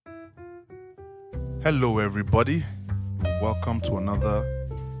Hello, everybody. Welcome to another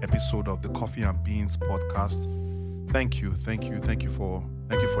episode of the Coffee and Beans podcast. Thank you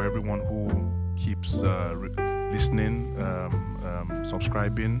for everyone who keeps listening,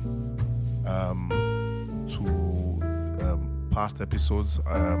 subscribing to past episodes.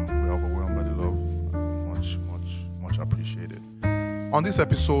 We're overwhelmed by the love. Much appreciated. On this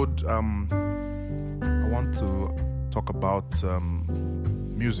episode, I want to talk about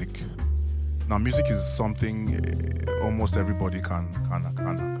music. Now, music is something almost everybody can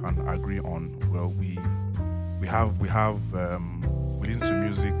agree on. Well, we listen to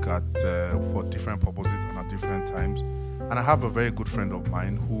music for different purposes and at different times. And I have a very good friend of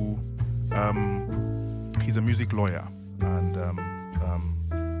mine who he's a music lawyer, and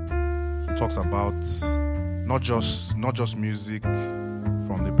he talks about not just music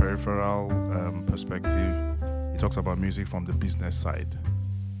from the peripheral perspective. He talks about music from the business side.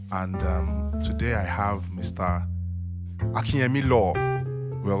 And today I have Mr. Akinyemi Law.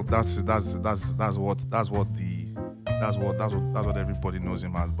 Well, that's what everybody knows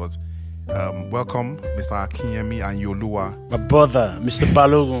him as. But welcome, Mr. Akinyemi Anyoluwa. My brother, Mr.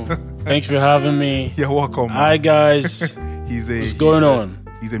 Balogun. Thanks for having me. You're welcome. Hi guys. What's going on?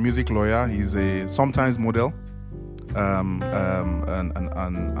 He's a music lawyer. He's a sometimes model, and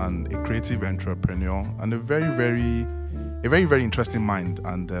a creative entrepreneur, and a very interesting mind.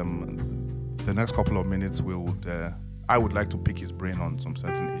 And the next couple of minutes, I would like to pick his brain on some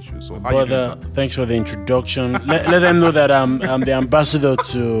certain issues. So, brother, thanks for the introduction. let them know that I'm the ambassador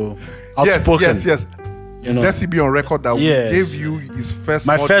to Outspoken. Yes. You know, let it be on record that we gave you his first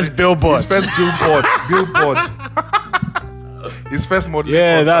billboard. His first billboard. His first modeling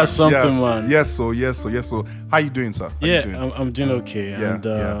contract. That's something, man. Yes. So, how you doing, sir? I'm doing okay, and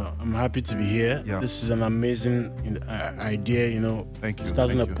I'm happy to be here. Yeah. This is an amazing idea, Thank you.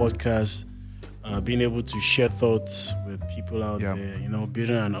 Starting a podcast, being able to share thoughts with people out there,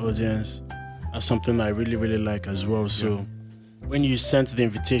 building an audience. That's something I really, really like as well. So, when you sent the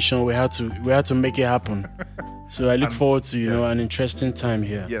invitation, we had to make it happen. So I look forward to an interesting time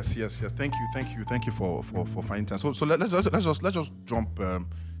here. Yes. Thank you for finding time. So let's just jump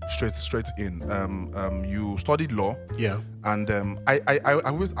straight in. You studied law. Yeah. And I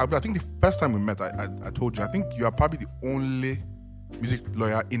think the first time we met, I told you I think you are probably the only music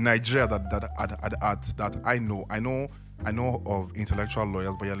lawyer in Nigeria that I know. I know of intellectual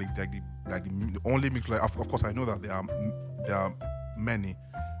lawyers, but you're like the only music lawyer. Of course, I know that there are many.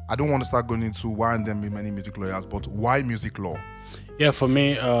 I don't want to start going into why and then many music lawyers, but why music law? Yeah, for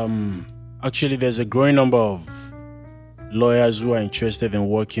me, actually, there's a growing number of lawyers who are interested in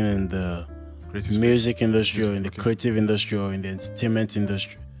working in the music industry, or in the creative industry, or in the entertainment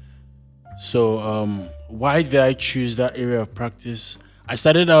industry. So, why did I choose that area of practice? I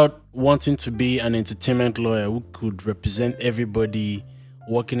started out wanting to be an entertainment lawyer who could represent everybody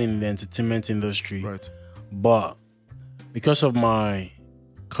working in the entertainment industry. Right. But because of my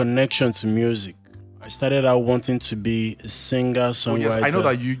connection to music, I started out wanting to be a singer, songwriter. Oh, yes. I know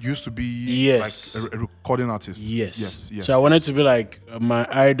that you used to be like a recording artist. Yes. So I wanted to be like my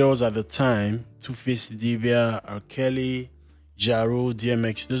idols at the time: Two-Face Idibia, R. Kelly, Ja Rule,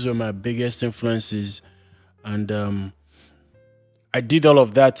 DMX. Those were my biggest influences, and I did all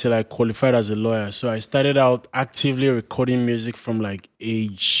of that till I qualified as a lawyer. So I started out actively recording music from like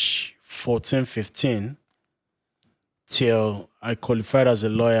age 14, 15 till I qualified as a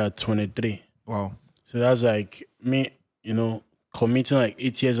lawyer at 23. Wow. So that's like me, committing like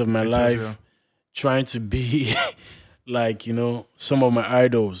 8 years of my life, trying to be like, some of my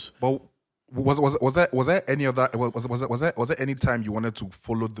idols. But was there any other was there any time you wanted to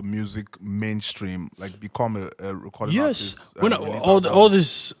follow the music mainstream, like become a recording artist? Yes. When all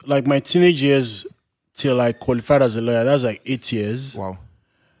this, like my teenage years till I qualified as a lawyer, that was like 8 years. Wow.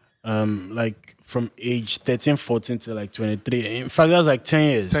 Like from age 13, 14 to like 23. In fact, that was like 10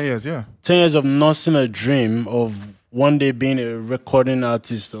 years. 10 years, yeah. 10 years of nursing a dream of one day being a recording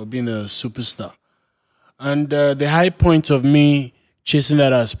artist or being a superstar. And the high point of me chasing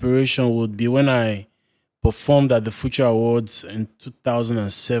that aspiration would be when I performed at the Future Awards in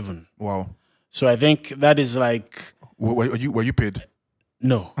 2007. Wow. So I think that is like... Were you paid?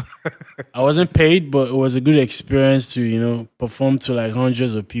 No. I wasn't paid, but it was a good experience to, perform to like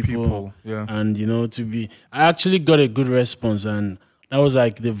hundreds of people. Yeah. And, I actually got a good response, and that was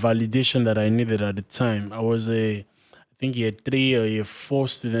like the validation that I needed at the time. I was I think year 3 or year 4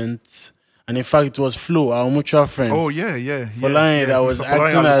 student. And in fact, it was Flo, our mutual friend. Oh, yeah. That was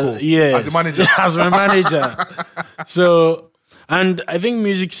acting as the manager. As my manager. So, and I think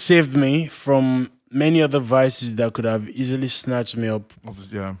music saved me from many other vices that could have easily snatched me up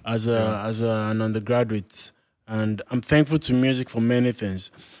Yeah. as an undergraduate, and I'm thankful to music for many things.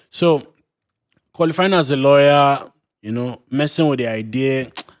 So qualifying as a lawyer, messing with the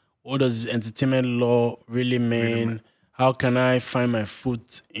idea, what does entertainment law really mean? How can I find my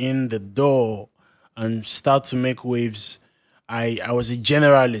foot in the door and start to make waves? I was a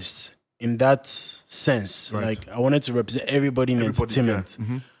generalist in that sense. Right. Like I wanted to represent everybody in entertainment.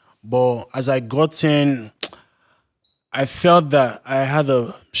 Yeah. But as I got in, I felt that I had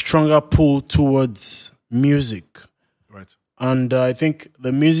a stronger pull towards music. Right. And I think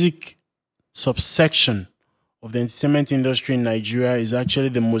the music subsection of the entertainment industry in Nigeria is actually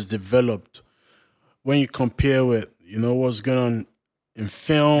the most developed when you compare with, what's going on in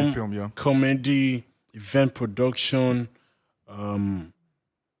film, Yeah. comedy, event production,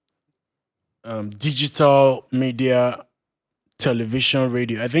 digital media, television,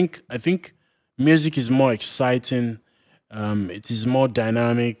 radio. I think music is more exciting. It is more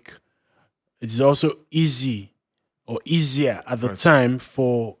dynamic. It is also easier at the time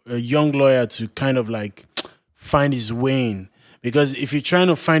for a young lawyer to kind of like find his way in. Because if you're trying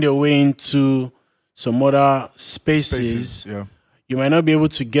to find your way into some other spaces, Yeah. you might not be able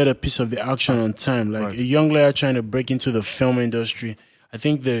to get a piece of the action on time. Like a young lawyer trying to break into the film industry, I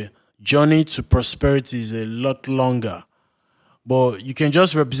think the journey to prosperity is a lot longer. But you can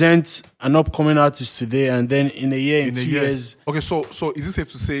just represent an upcoming artist today, and then in a year, in 2 years. Okay, so is it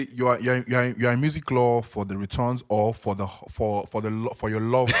safe to say you're in music law for the returns, or for your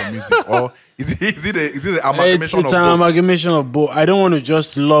love for music, or is it an amalgamation It's an amalgamation of both. I don't want to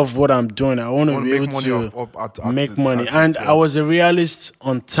just love what I'm doing. I want to be able to make money. And I was a realist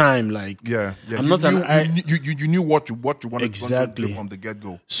on time. Like I'm not you knew what you wanted exactly to do from the get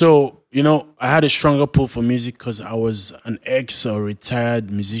go. So I had a stronger pull for music because I was an ex or retired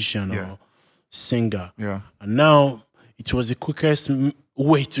musician or singer. Yeah. And now it was the quickest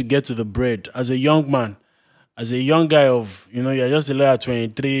way to get to the bread. As a young man, as a young guy of, you're just a lawyer at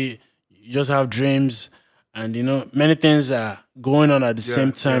 23, you just have dreams, and many things are going on at the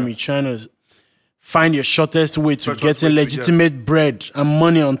same time. You're trying to find your shortest way to getting legitimate bread and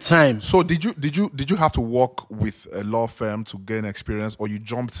money on time. So did you have to work with a law firm to gain experience, or you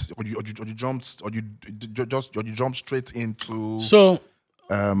jumped straight into? So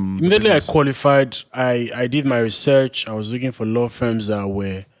immediately I qualified. I did my research. I was looking for law firms that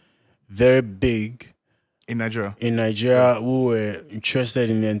were very big in Nigeria. Who were interested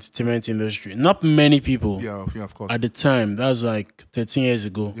in the entertainment industry. Not many people. Yeah, of course. At the time, that was like 13 years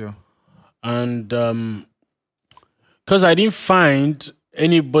ago. Yeah. And because I didn't find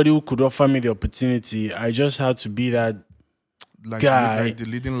anybody who could offer me the opportunity, I just had to be that guy. Like the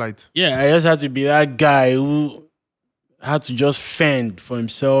leading light. Yeah, I just had to be that guy who had to just fend for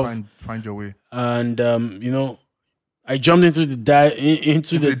himself. Find your way. And, I jumped into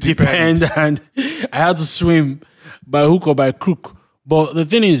the deep end and I had to swim by hook or by crook. But the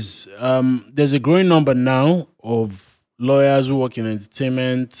thing is, there's a growing number now of lawyers who work in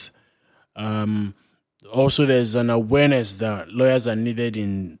entertainment. Also, there's an awareness that lawyers are needed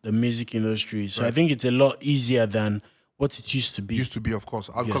in the music industry. So I think it's a lot easier than what it used to be. Of course.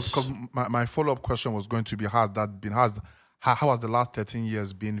 Because my follow-up question was going to be, how has the last 13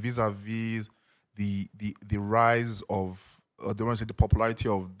 years been vis-a-vis the rise of, the popularity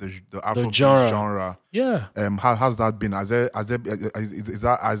of the Afrobeat genre? Yeah. How has that been? Has there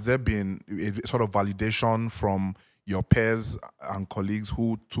been a sort of validation from your peers and colleagues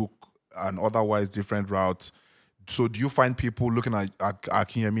who took an otherwise different route? So do you find people looking at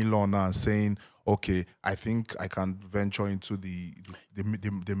Akinyemi Law now and saying, okay, I think I can venture into the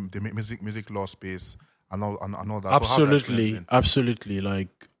music law space and all that? Absolutely.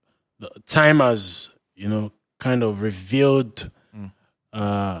 Like, the time has, kind of revealed,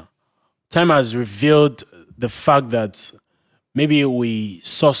 the fact that maybe we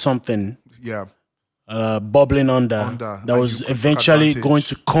saw something bubbling under that was eventually going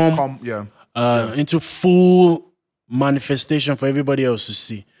to come into full manifestation for everybody else to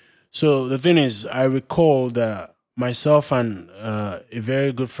see. So the thing is, I recall that myself and a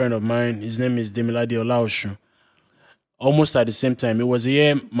very good friend of mine, his name is Demilade Olaoshu, almost at the same time. It was a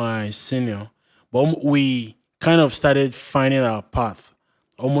year my senior, but we kind of started finding our path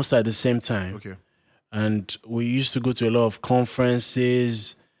almost at the same time. Okay. And we used to go to a lot of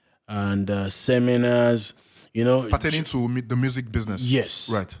conferences and seminars, pertaining to the music business.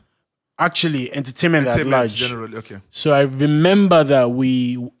 Yes. Right. Actually, entertainment at large. Generally, okay. So I remember that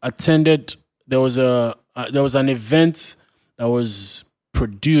we attended. There was an event that was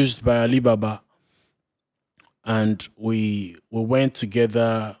produced by Alibaba, and we went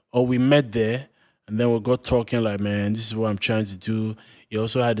together, or we met there, And then we got talking like, man, this is what I'm trying to do. He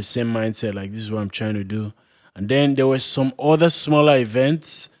also had the same mindset, like, this is what I'm trying to do. And then there were some other smaller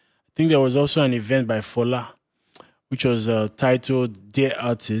events. I think there was also an event by Fola, which was titled Dear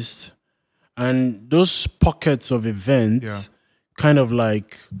Artist. And those pockets of events kind of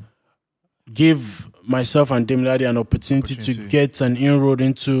like give myself and Demilade an opportunity to get an inroad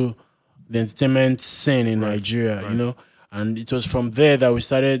into the entertainment scene in Nigeria, you know. And it was from there that we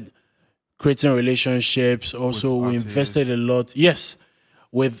started creating relationships. Also, we invested a lot. Yes,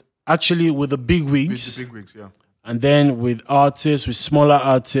 with the big wigs. The big wigs, yeah. And then with artists, with smaller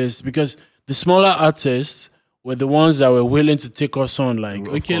artists, because the smaller artists were the ones that were willing to take us on. Like,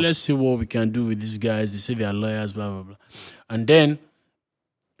 okay, let's see what we can do with these guys. They say they are lawyers, blah, blah, blah. And then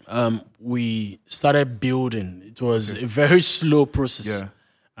we started building. It was a very slow process. Yeah.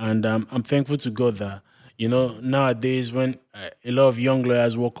 And I'm thankful to God that, you know, nowadays when a lot of young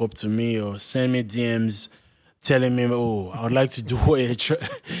lawyers walk up to me or send me DMs telling me, oh, I would like to do what you're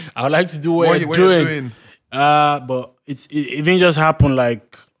doing. But it didn't just happen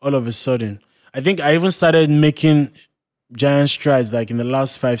like all of a sudden. I think I even started making giant strides like in the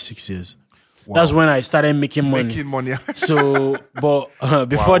last 5-6 years. Wow. That's when I started making money. So, but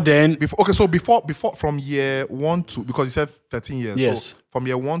before then... Before from year 1 to... Because you said 13 years. Yes. So from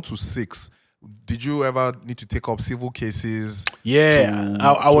year 1 to 6, did you ever need to take up civil cases? Yeah.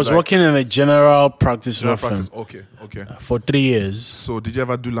 I was working in a general practice law firm. Okay. For 3 years. So did you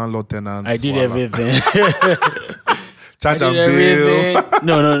ever do landlord tenants? I did everything. Charge and bill.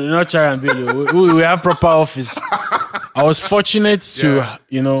 No, not charge and bill. We have proper office. I was fortunate to,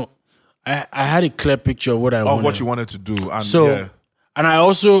 you know, I had a clear picture of what I wanted. Of what you wanted to do. And and I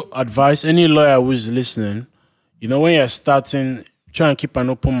also advise any lawyer who's listening, you know, when you're starting, try and keep an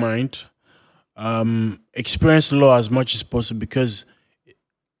open mind. Experience law as much as possible because,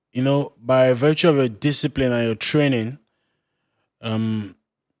 you know, by virtue of your discipline and your training,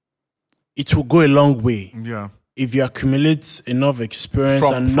 it will go a long way. Yeah. If you accumulate enough experience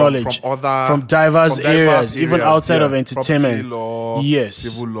and knowledge from diverse areas, even outside of entertainment, law, yes,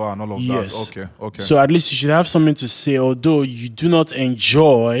 civil law, and all of that. Okay. So at least you should have something to say, although you do not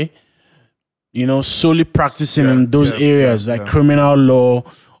enjoy, you know, solely practicing in those areas like criminal law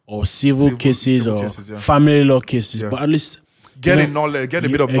or civil cases or family law cases. But at least get a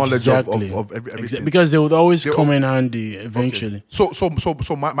bit of knowledge of everything. Because they would always come in handy eventually. Okay.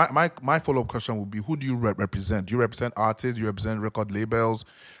 So my follow-up question would be, who do you represent? Do you represent artists? Do you represent record labels?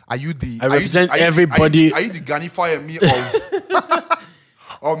 I represent everybody. Are you the Gani Fire-Me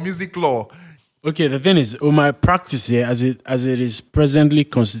of music law? Okay, the thing is, my practice here, as it is presently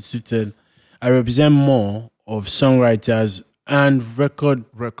constituted, I represent more of songwriters and record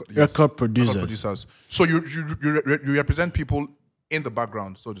producers. So you represent people in the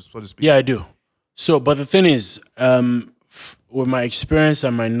background, so to speak. Yeah, I do. So, but the thing is, with my experience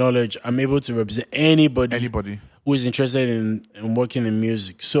and my knowledge, I'm able to represent anybody who is interested in working in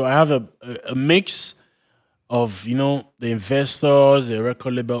music. So I have a mix of, you know, the investors, the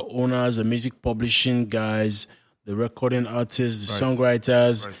record label owners, the music publishing guys, the recording artists, the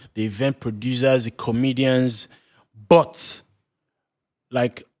songwriters, the event producers, the comedians. But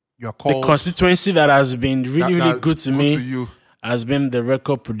like the constituency that has been really good to me has been the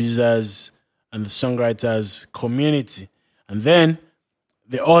record producers and the songwriters community. And then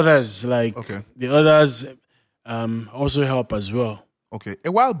the others, also help as well. Okay.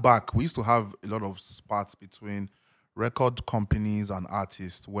 A while back, we used to have a lot of spats between record companies and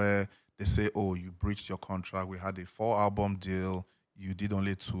artists where they say, oh, you breached your contract. We had a 4-album deal. You did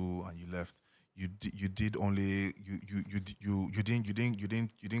only 2 and you left. You didn't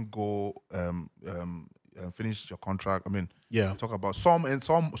go finish your contract. I mean, talk about some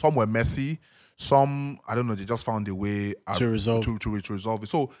were messy. Some, I don't know, they just found a way to resolve it.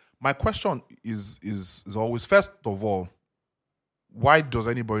 So my question is always, first of all, why does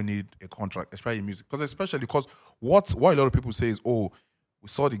anybody need a contract, especially in music? Because what a lot of people say is, oh, we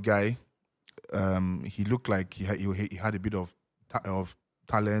saw the guy, he looked like he had a bit of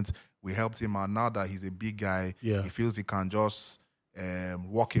talent. We helped him, and now that he's a big guy, he feels he can just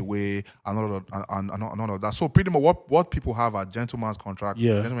walk away and all of that. So pretty much what people have are gentleman's contracts,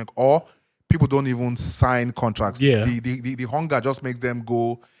 or people don't even sign contracts. The hunger just makes them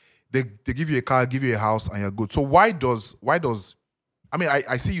go. They give you a car, give you a house, and you're good. So why does I mean,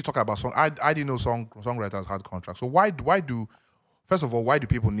 I see you talk about song. I didn't know songwriters had contracts. So why do does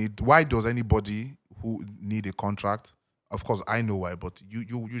anybody who need a contract? Of course, I know why, but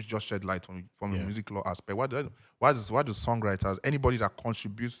you just shed light on from the music law aspect. Why do songwriters, anybody that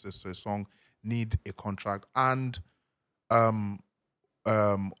contributes to a song, need a contract? And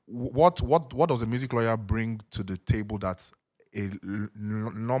what does a music lawyer bring to the table that a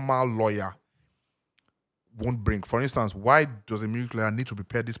normal lawyer won't bring? For instance, why does a music lawyer need to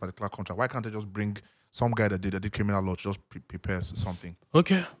prepare this particular contract? Why can't they just bring some guy that did criminal law to just prepare something?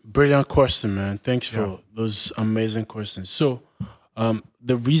 Okay, brilliant question, man. Thanks for those amazing questions. So,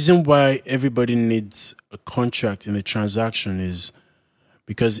 the reason why everybody needs a contract in a transaction is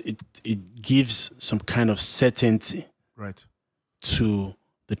because it gives some kind of certainty, right, to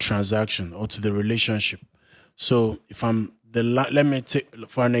the transaction or to the relationship. So, if I'm let me take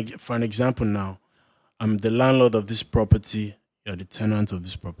for an example now. I'm the landlord of this property. You're the tenant of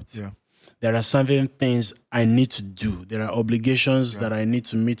this property. Yeah. There are certain things I need to do. There are obligations that I need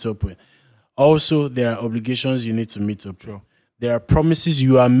to meet up with. Also, there are obligations you need to meet up with. There are promises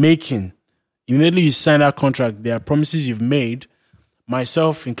you are making. Immediately you sign that contract, there are promises you've made,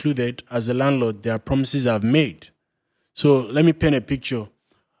 myself included, as a landlord, there are promises I've made. So let me paint a picture.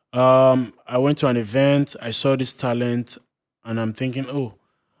 I went to an event, I saw this talent, and I'm thinking, oh,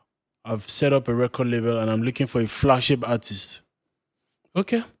 I've set up a record label and I'm looking for a flagship artist.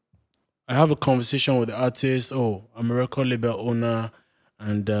 Okay. I have a conversation with the artist. Oh, I'm a record label owner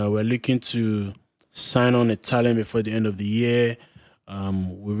and we're looking to sign on a talent before the end of the year.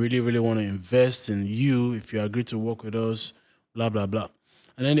 We really, really want to invest in you if you agree to work with us, blah, blah, blah.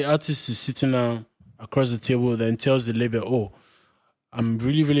 And then the artist is sitting down across the table, then tells the label, oh, I'm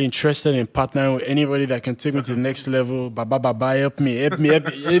really, really interested in partnering with anybody that can take me to the next level. Baba, help me.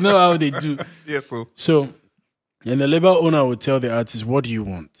 You know how they do. Yes, So, and the label owner will tell the artist, what do you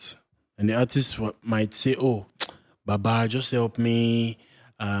want? And the artist might say, oh, Baba, just help me.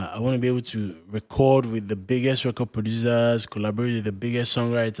 I want to be able to record with the biggest record producers, collaborate with the biggest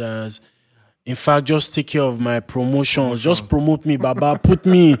songwriters. In fact, just take care of my promotions. Just promote me, Baba. Put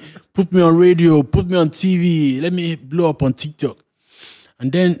me on radio. Put me on TV. Let me blow up on TikTok.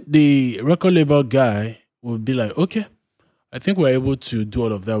 And then the record label guy will be like, okay, I think we're able to do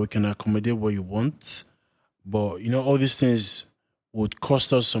all of that. We can accommodate what you want. But, all these things would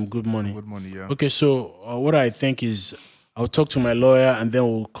cost us some good money. Good money, yeah. Okay, so what I think is I'll talk to my lawyer and then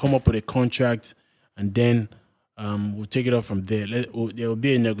we'll come up with a contract and then we'll take it off from there. There will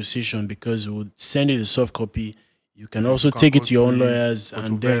be a negotiation because we'll send you the soft copy. You can also take it to your own lawyers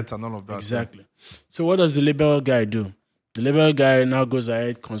and then all of that. Exactly. Yeah. So what does the label guy do? The label guy now goes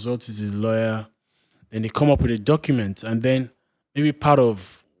ahead, consults with his lawyer, then they come up with a document, and then maybe part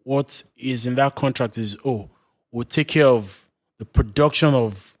of what is in that contract is, we'll take care of the production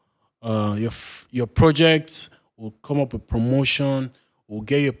of your project, we'll come up with promotion, we'll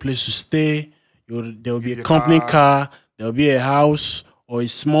get you a place to stay, there will be a company car, there will be a house or a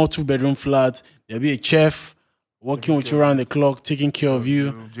small 2-bedroom flat, there will be a chef working with you around the clock, taking care of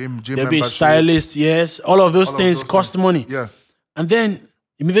you. Gym There'll be a stylist, yes. All of those things cost money. Yeah. And then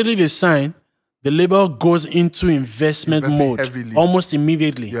immediately they sign, the label goes into investment mode heavily. Almost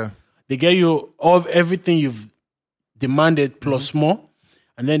immediately. Yeah. They get you everything you've demanded plus more.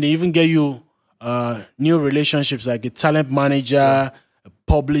 And then they even get you new relationships like a talent manager, a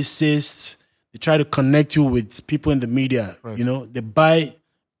publicist. They try to connect you with people in the media. Right. They buy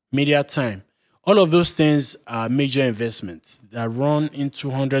media time. All of those things are major investments that run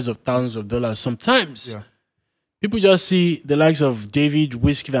into hundreds of thousands of dollars. Sometimes people just see the likes of David,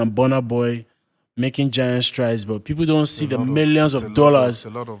 Whiskey, and Burna Boy making giant strides, but people don't see the millions of dollars.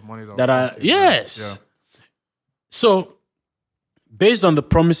 A lot of money that are, yes. Yeah. So, based on the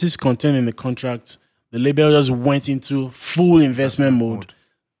promises contained in the contract, the label just went into full investment mode.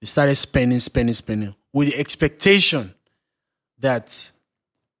 They started spending with the expectation that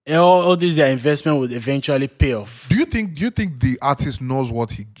all this their investment would eventually pay off. Do you think the artist knows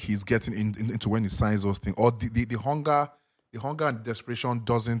what he's getting into when he signs those things, or the hunger and desperation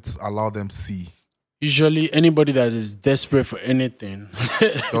doesn't allow them to see? Usually, anybody that is desperate for anything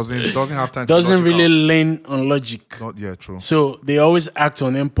doesn't have time. Doesn't really lean on logic. True. So they always act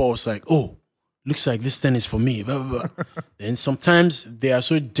on impulse, like, oh, looks like this thing is for me. Blah, blah, blah. Then sometimes they are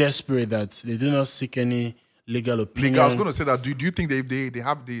so desperate that they do not seek any legal opinion. I was going to say that. Do you think they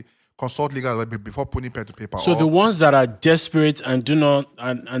have the consult legal before putting pen to paper? So the ones that are desperate and do not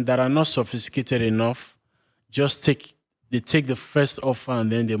and that are not sophisticated enough, take the first offer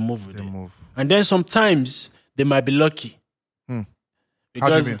and then they move with it. And then sometimes they might be lucky. How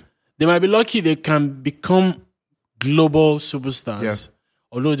do you mean? They might be lucky they can become global superstars. Yeah.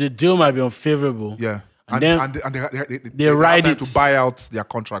 Although the deal might be unfavorable. Yeah. And they ride it to buy out their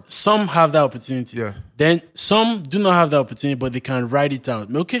contract. Some have that opportunity. Yeah. Then some do not have that opportunity, but they can ride it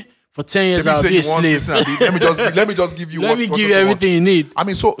out. Okay, for 10 years I'll be a slave. Let me just give you. Let me give you everything you need. I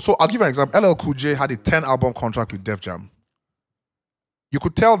mean, so I'll give you an example. LL Cool J had a 10-album contract with Def Jam. you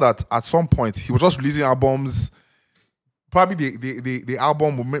could tell that at some point he was just releasing albums. Probably the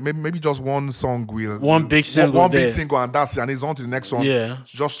album will maybe just one song will One big single one there. big single, and that's it, and he's on to the next one. Yeah.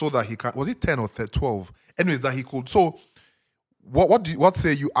 Just so that he can. Was it 10 or 12? Anyways, that he could. So what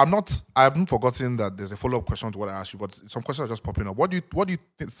say you? I haven't forgotten that there's a follow-up question to what I asked you, but some questions are just popping up. What do you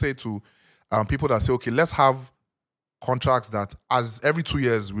say to people that say, okay, let's have contracts that as every 2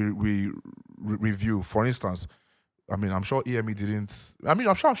 years we review? For instance, I mean, I'm sure EME didn't. I mean,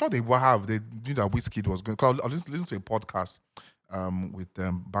 I'm sure they will have. They knew that Wizkid was going. Cause I listened to a podcast with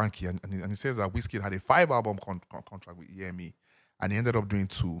Banky, and he says that Wizkid had a 5-album contract with EME, and he ended up doing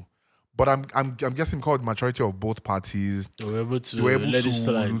 2. But I'm guessing because the majority of both parties They were able to let it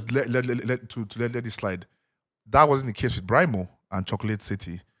slide. Let it slide. That wasn't the case with Brymo and Chocolate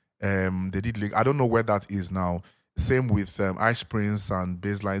City. They did. I don't know where that is now. Same with Ice Prince and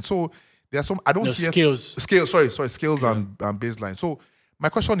Baseline. So there's some. I don't hear Skills. Skills and Baseline. So my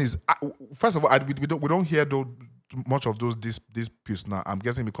question is, first of all, we don't hear much of those disputes now. I'm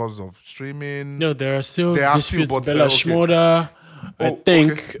guessing because of streaming. No, there are still There are disputes. still, but, Bella okay. Shmurda, I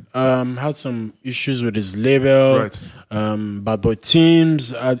think, had some issues with his label. Right. Bad Boy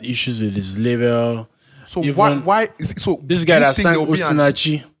Teams had issues with his label. So Even why is it, so? This do guy you that think sang there will be an-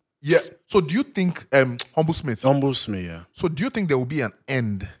 Osinachi, Yeah. So do you think Humble Smith? humbles me, yeah. So do you think there will be an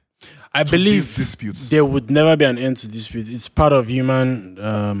end? I these believe disputes? there would never be an end to disputes. It's part of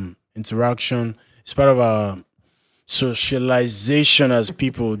human interaction. It's part of our socialization as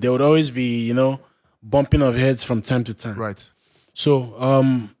people. There would always be, bumping of heads from time to time. Right.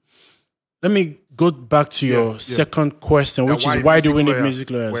 So, let me go back to your second question, which is why do we need music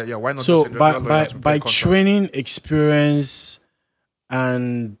lawyers? Why not So just a by regular lawyer to by play contract? training, experience,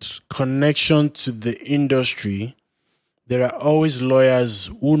 and connection to the industry, there are always lawyers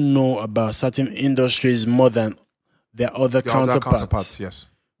who know about certain industries more than their other Your other counterparts. yes.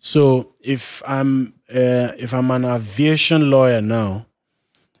 So if I'm an aviation lawyer now,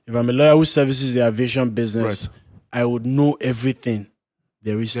 if I'm a lawyer who services the aviation business, I would know everything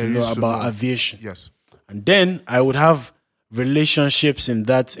there is to know about aviation. Yes. And then I would have relationships in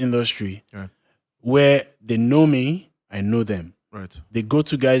that industry where they know me, I know them. Right. The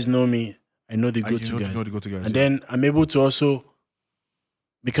go-to guys know me, I know the go-to guys. Know the go-to guys. And then I'm able to also,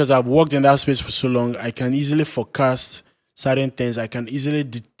 because I've worked in that space for so long, I can easily forecast certain things. I can easily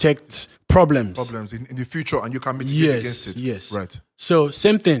detect problems. in the future, and you can mitigate against it. Yes. Right. So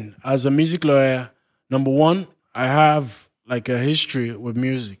same thing as a music lawyer. Number one, I have like a history with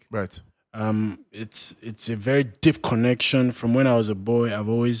music. Right. It's a very deep connection from when I was a boy. I've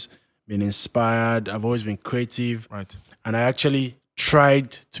always been inspired. I've always been creative. Right. And I actually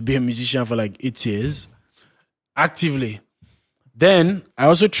tried to be a musician for like 8 years, actively. Then I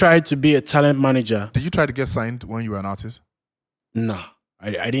also tried to be a talent manager. Did you try to get signed when you were an artist? No,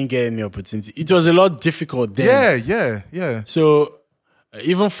 I didn't get any opportunity. It was a lot difficult then. Yeah. So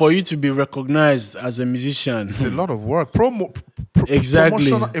even for you to be recognized as a musician, It's a lot of work.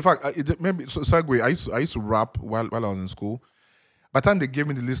 Exactly. In fact, maybe so segue. I used to rap while I was in school. By the time they gave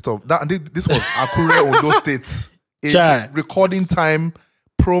me the list of that, and this was Akure Ondo State. Recording time,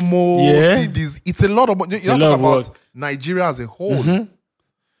 promo, CDs. It's a lot of money. You're talking about Nigeria as a whole.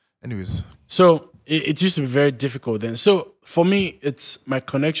 Anyways. So it used to be very difficult then. So for me, it's my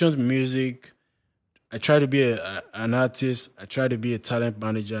connection to music. I try to be an artist. I try to be a talent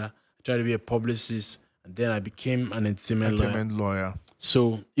manager. I try to be a publicist. And then I became an entertainment lawyer.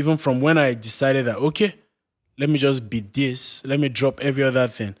 So even from when I decided that, okay, let me just be this, let me drop every other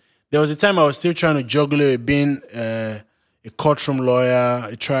thing. There was a time I was still trying to juggle being a courtroom lawyer,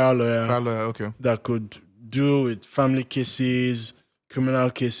 a trial lawyer, that could deal with family cases, criminal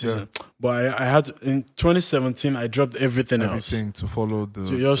cases. Yeah. But I had to, in 2017, I dropped everything else to follow the.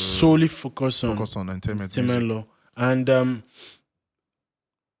 So just solely focus on entertainment law. And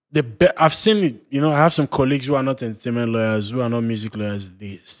I've seen it. I have some colleagues who are not entertainment lawyers, who are not music lawyers.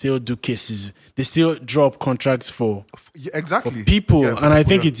 They still do cases. They still drop contracts for people. Yeah, and I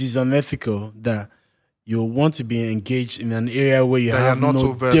think it is unethical that you want to be engaged in an area where you have not no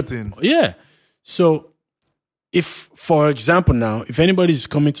so versed in. Yeah. So if, for example, now, if anybody is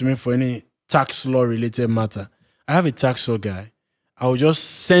coming to me for any tax law related matter, I have a tax law guy. I will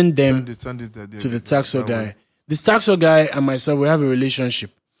just send them to the tax law guy. This tax law guy and myself, we have a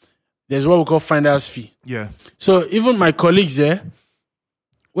relationship. There's what we call finder's fee. Yeah. So even my colleagues there,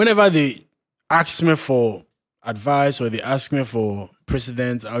 whenever they ask me for advice or they ask me for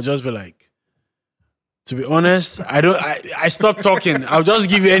precedent, I'll just be like, to be honest, I stop talking. I'll just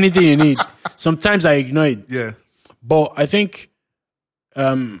give you anything you need. Sometimes I ignore it. Yeah. But I think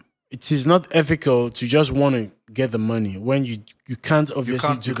it is not ethical to just want to get the money when you can't You obviously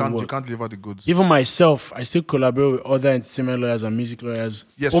can't, do you the can't, work. you can't deliver the goods. Even myself, I still collaborate with other entertainment lawyers and music lawyers,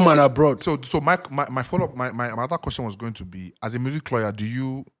 Yes, home and abroad. So my follow up, my other question was going to be: as a music lawyer, do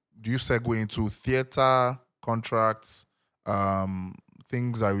you segue into theater contracts,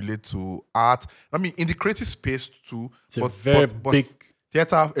 things that relate to art? I mean, in the creative space too. It's a very big.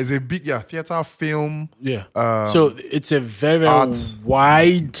 Theater is a big theater, film. Yeah. Um, So it's a very art.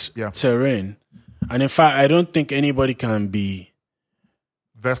 wide Yeah. terrain. And in fact, I don't think anybody can be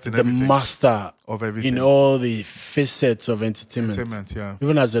Versed in the everything master of everything. in all the facets of entertainment, Yeah.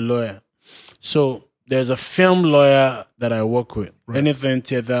 even as a lawyer. So there's a film lawyer that I work with. Right. Anything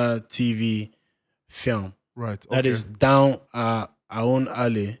theater, TV, film. Right. That okay. is down our own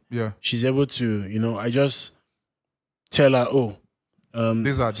alley. Yeah. She's able to, I just tell her,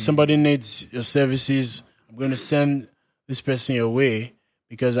 These are the- somebody needs your services. I'm going to send this person your way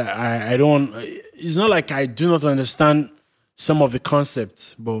because I don't. It's not like I do not understand some of the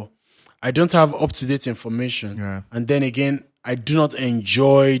concepts, but I don't have up to date information. Yeah. And then again, I do not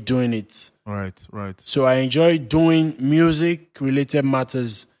enjoy doing it. Right. So I enjoy doing music related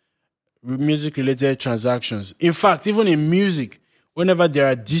matters, music related transactions. In fact, even in music, whenever there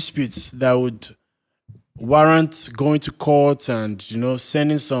are disputes that would warrant going to court and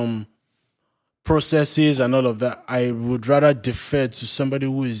sending some processes and all of that, I would rather defer to somebody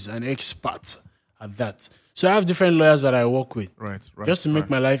who is an expert at that. So I have different lawyers that I work with, Right. just to make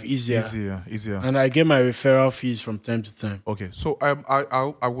my life easier, Easier. and I get my referral fees from time to time. Okay, so I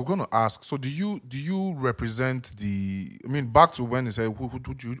was going to ask. So do you represent the? I mean, back to when you said who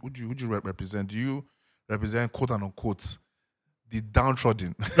do you represent? Do you represent quote unquote the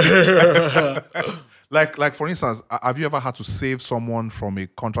downtrodden? like for instance, have you ever had to save someone from a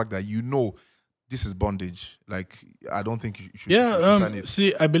contract that this is bondage? Like I don't think you should. you should sign it.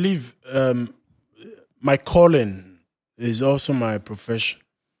 See, I believe my calling is also my profession.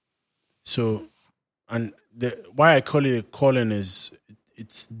 So, and why I call it a calling is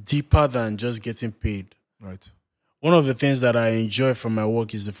it's deeper than just getting paid. Right. One of the things that I enjoy from my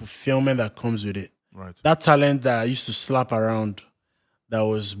work is the fulfillment that comes with it. Right. That talent that I used to slap around, that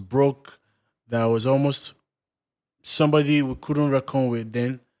was broke, that was almost somebody we couldn't reckon with,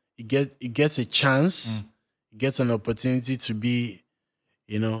 then it gets a chance, it gets an opportunity to be,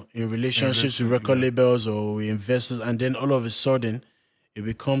 in relationships with record labels or with investors, and then all of a sudden, it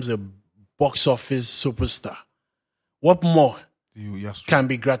becomes a box office superstar. What more can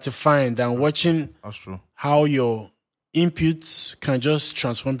be gratifying than watching That's true. how your inputs can just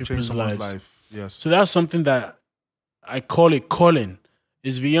transform people's lives? Yes. So that's something that I call a calling.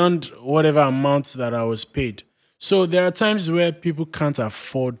 It's beyond whatever amount that I was paid. So there are times where people can't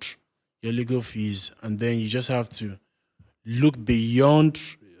afford your legal fees, and then you just have to look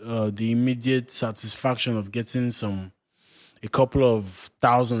beyond the immediate satisfaction of getting a couple of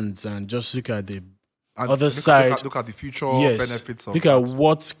thousands and just look at the other side. Look at the future benefits of look at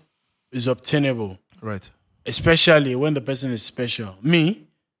what is obtainable. Right. Especially when the person is special.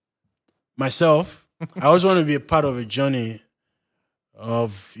 Myself, I always want to be a part of a journey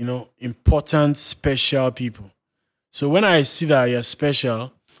of, important, special people. So when I see that you're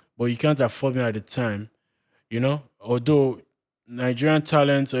special, but you can't afford me at the time, although Nigerian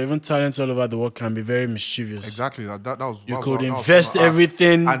talents or even talents all over the world can be very mischievous. Exactly. That was you that could was, invest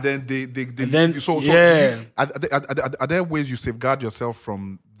everything, and then they then so yeah. are there ways you safeguard yourself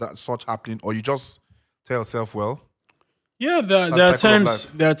from such happening, or you just tell yourself, well? Yeah, there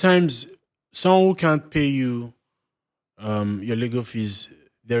are times someone who can't pay you your legal fees,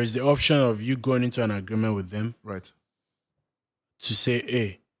 there is the option of you going into an agreement with them, right, to say,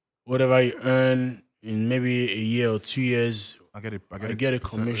 hey, whatever you earn in maybe a year or 2 years, I get a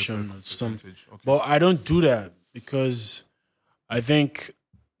commission or something. Okay. But I don't do that because I think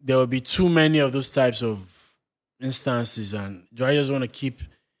there will be too many of those types of instances, and I just want to keep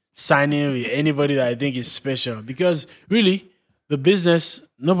signing with anybody that I think is special, because really the business,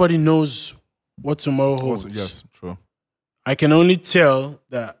 nobody knows what tomorrow holds. Yes, true. I can only tell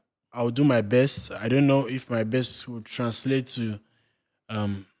that I'll do my best. I don't know if my best will translate to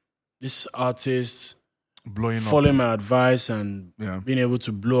this artist following my advice and being able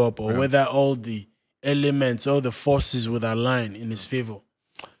to blow up, or whether all the elements, all the forces would align in his favor.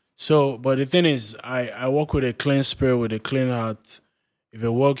 So, but the thing is, I work with a clean spirit, with a clean heart. If it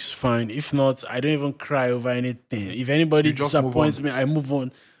works, fine. If not, I don't even cry over anything. If anybody disappoints me, I move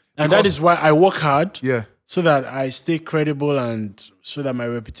on. And that is why I work hard. Yeah. So that I stay credible and so that my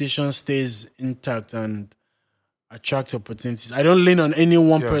reputation stays intact and attracts opportunities. I don't lean on any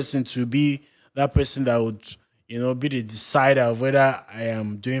one person to be that person that would, be the decider of whether I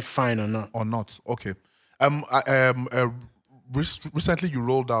am doing fine or not. Or not? Okay. Recently you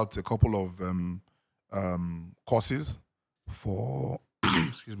rolled out a couple of courses for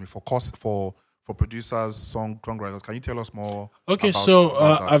excuse me, for producers, songwriters. Can you tell us more? Okay, about, so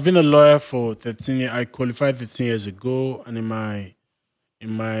about that? I've been a lawyer for 13 years. I qualified 13 years ago, and in my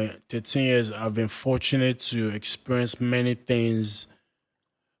 13 years, I've been fortunate to experience many things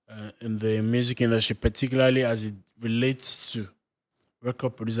in the music industry, particularly as it relates to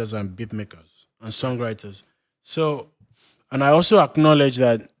record producers and beat makers and songwriters. So, and I also acknowledge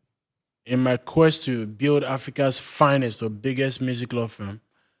that in my quest to build Africa's finest or biggest music law firm,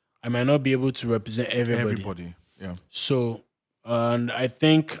 I might not be able to represent everybody. Yeah. So, and I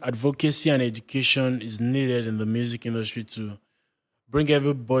think advocacy and education is needed in the music industry to bring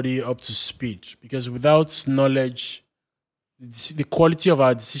everybody up to speed. Because without knowledge, the quality of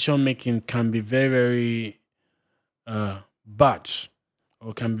our decision making can be very, very bad,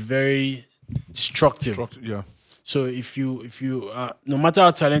 or can be very destructive. Yeah. So if you no matter how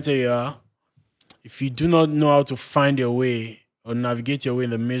talented you are, if you do not know how to find your way or navigate your way in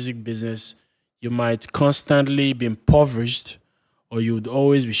the music business, you might constantly be impoverished, or you would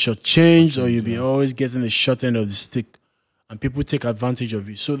always be shortchanged, or you'll be always getting the short end of the stick, and people take advantage of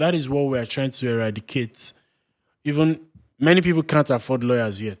you. So that is what we are trying to eradicate. Even many people can't afford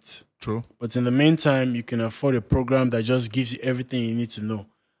lawyers yet. True. But in the meantime, you can afford a program that just gives you everything you need to know.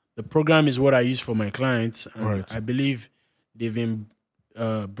 The program is what I use for my clients, and Right. I believe they've been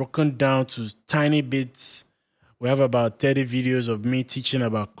broken down to tiny bits. We have about 30 videos of me teaching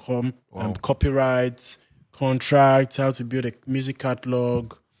about copyright, contracts, how to build a music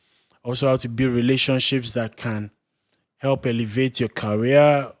catalog, also how to build relationships that can help elevate your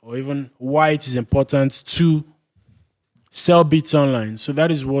career, or even why it is important to sell beats online. So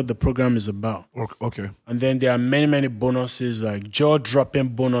that is what the program is about. Okay. And then there are many, many bonuses, like jaw-dropping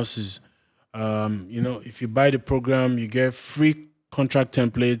bonuses. If you buy the program, you get free contract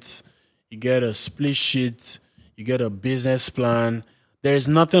templates, you get a split sheet, you get a business plan. There is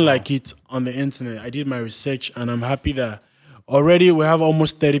nothing like it on the internet. I did my research, and I'm happy that already we have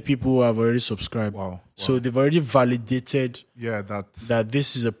almost 30 people who have already subscribed. Wow. So they've already validated Yeah, that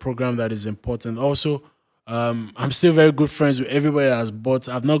this is a program that is important. Also, I'm still very good friends with everybody that has bought.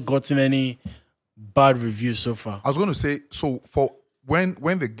 I've not gotten any bad reviews so far. I was going to say, so for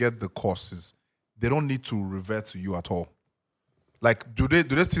when they get the courses, they don't need to revert to you at all. Like, do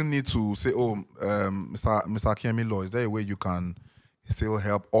they still need to say, Mr. Akiemi Law, is there a way you can still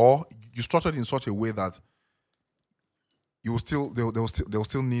help, or you structured in such a way that you will still they'll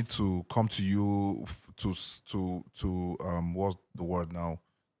still need to come to you to what's the word now,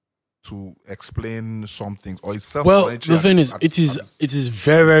 to explain some things, or it's self. Well, the thing is, it is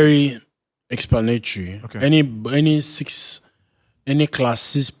very, very explanatory. Okay. Any class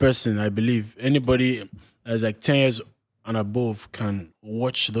 6 person, I believe, anybody that's like 10 years and above can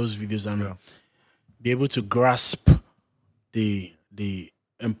watch those videos and be able to grasp the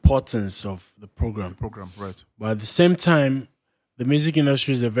importance of the program. Right. But at the same time, the music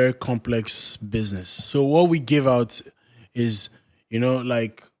industry is a very complex business. So what we give out is,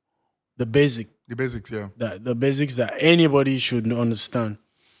 like the basics, yeah. the basics that anybody should understand.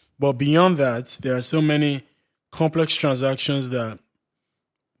 But beyond that, there are so many complex transactions that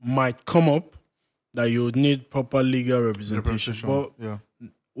might come up that you would need proper legal representation. But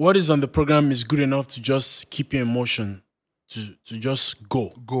what is on the program is good enough to just keep you in motion, to just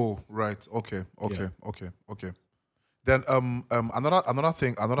go. Right. Okay. Then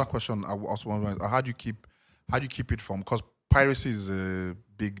another question I also want to ask, how do you keep it from, because piracy is a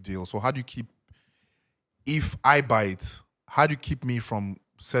big deal. So how do you keep, if I buy it, how do you keep me from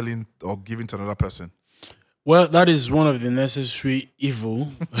selling or giving to another person? Well, that is one of the necessary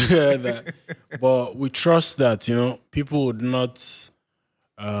evil. But we trust that, people would not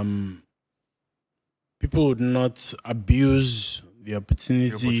abuse the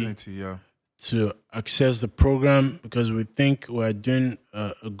opportunity to access the program, because we think we're doing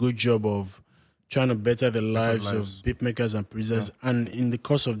a good job of trying to better the lives of beatmakers and producers. Yeah. And in the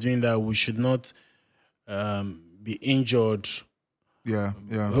course of doing that, we should not be injured. Yeah.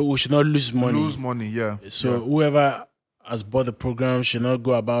 We should not lose money. Yeah. So whoever has bought the program should not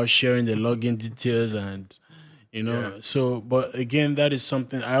go about sharing the login details and, So, but again, that is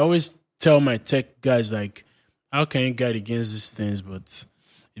something I always tell my tech guys, like, how can you guide against these things? But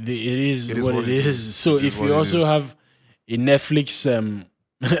it is what it is. So if you also have a Netflix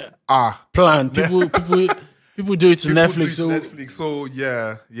plan, people do it to Netflix. So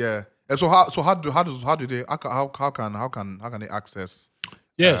yeah. And so how do they how can they access?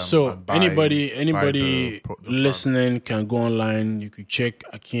 Yeah, so and buy anybody the product. listening can go online. You could check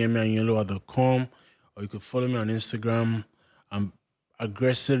akiemianyolo.com, or you could follow me on Instagram. I'm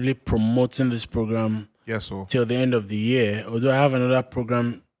aggressively promoting this program Yeah, so till the end of the year. Although I have another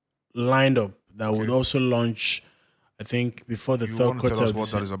program lined up that would also launch, I think, before the you third want to quarter tell us of what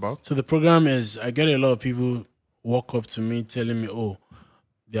this that year. is about? So the program is, I get a lot of people walk up to me telling me, oh,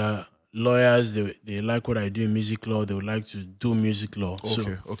 they are lawyers, they like what I do in music law, they would like to do music law.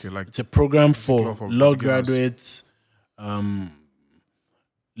 So Okay, like it's a program law for for law beginners. graduates,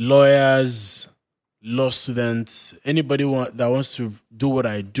 lawyers, law students, anybody that wants to do what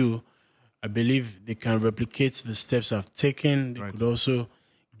I do. I believe they can replicate the steps I've taken. They could also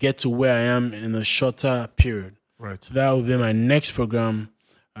get to where I am in a shorter period. right. So that will be my next program,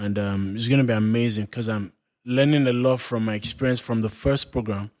 and it's going to be amazing because I'm learning a lot from my experience from the first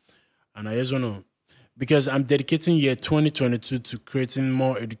program, and I just want to, because I'm dedicating year 2022 to creating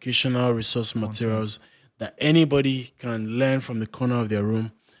more educational resource materials that anybody can learn from the corner of their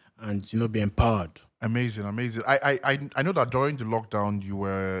room and be empowered. Amazing. I know that during the lockdown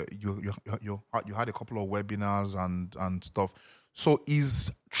you had a couple of webinars and stuff. So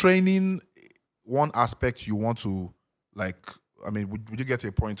is training one aspect you want to, like? I mean, would you get to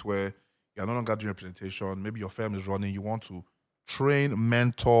a point where you're no longer doing representation? Maybe your firm is running. You want to train,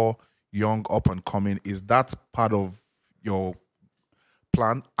 mentor young up and coming. Is that part of your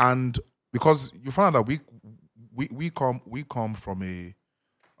plan? And because you find out that we come from a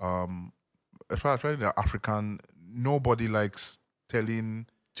especially the African, nobody likes telling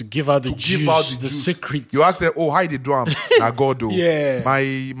To give out the to juice, give out the the juice. secrets. You ask them, oh, how they do am? Na God do. Yeah.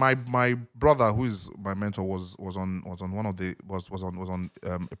 My brother, who is my mentor, was on one of the was on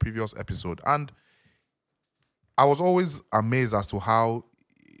a previous episode, and I was always amazed as to how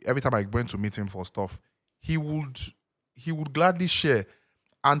every time I went to meet him for stuff, he would gladly share,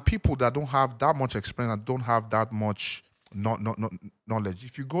 and people that don't have that much experience and don't have that much not knowledge.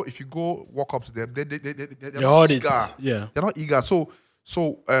 If you go walk up to them, they're not eager. Yeah. They're not eager. So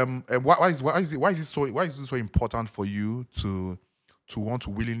why is it so important for you to want to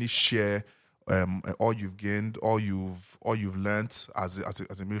willingly share all you've gained, all you've learned as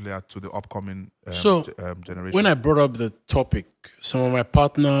a media to the upcoming generation? When I brought up the topic, some of my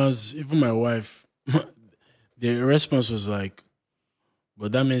partners, even my wife, the response was like,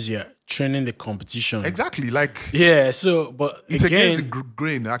 "But that means you're training the competition." Exactly, like Yeah. So, but it's again, against the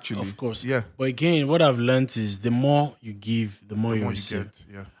grain, actually. of course. Yeah. But again, what I've learned is the more you give, the more you What receive. get,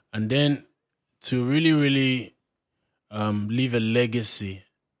 yeah. And then to really, really leave a legacy,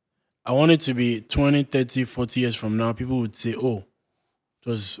 I want it to be 20, 30, 40 years from now, people would say, oh, it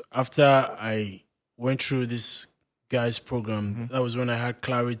was after I went through this guy's program, that was when I had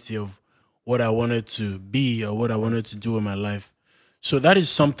clarity of what I wanted to be or what I wanted to do in my life. So that is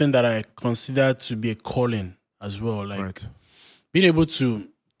something that I consider to be a calling as well. Like being able to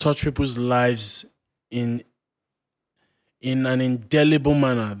touch people's lives in an indelible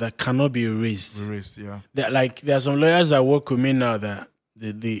manner that cannot be erased. Yeah. There are some lawyers that work with me now that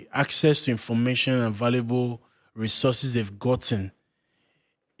the access to information and valuable resources they've gotten,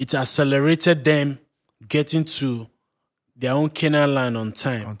 it accelerated them getting to their own Canaan land on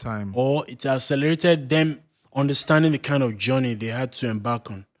time. Or it accelerated them understanding the kind of journey they had to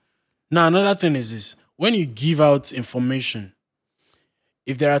embark on. Now, another thing is this. When you give out information,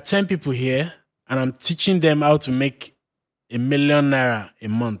 if there are 10 people here and I'm teaching them how to make ₦1 million a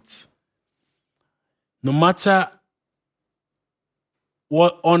month, no matter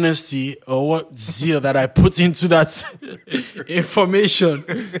what honesty or what zeal that I put into that information,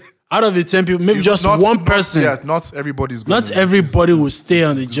 out of the 10 people, maybe just one person. Not everybody's going Not everybody will stay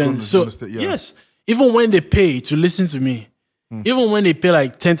on the journey. So, yes, even when they pay to listen to me, even when they pay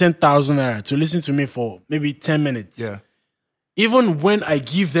like 10,000 naira to listen to me for maybe 10 minutes, even when I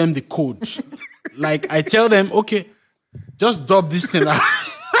give them the code, like I tell them, okay, just dub this thing out.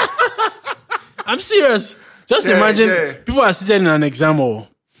 I'm serious. Just imagine people are sitting in an exam hall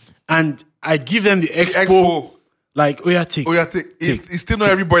and I give them the expo. Like, take. It's still not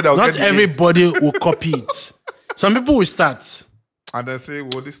everybody that will Not everybody will copy it. Some people will start. And they say,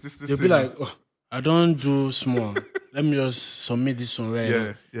 well, this they'll be like, oh, I don't do small. Let me just submit this one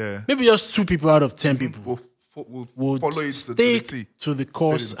right now. Maybe just 2 people out of 10 people will follow it to the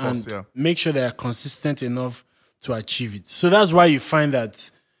course and make sure they are consistent enough to achieve it. So that's why you find that,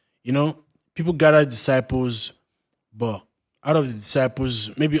 people gather disciples, but out of the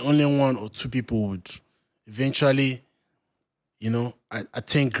disciples, maybe only 1 or 2 people would eventually,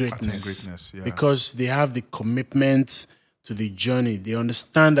 attain greatness. Because they have the commitment to the journey. They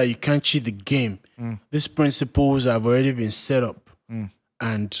understand that you can't cheat the game. These principles have already been set up.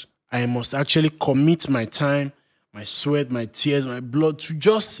 and I must actually commit my time, my sweat, my tears, my blood to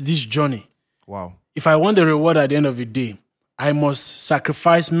just this journey. Wow. If I want the reward at the end of the day, I must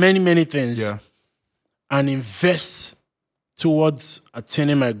sacrifice many, many things Yeah. and invest towards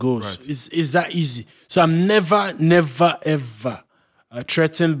attaining my goals. Right. It's that easy. So I'm never, ever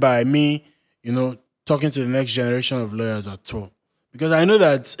threatened by me, talking to the next generation of lawyers at all. Because I know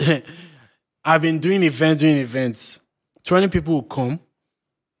that I've been doing events. 20 people will come.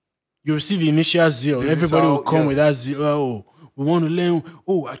 You'll see the initial zeal. Everybody will come with that zeal. Oh, we want to learn.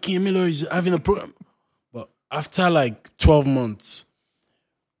 Oh, Akin Miller is having a program. But after like 12 months,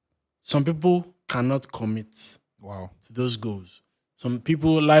 some people cannot commit Wow. to those goals. Some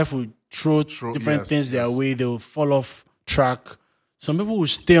people, life will throw different things their way. They will fall off track. Some people will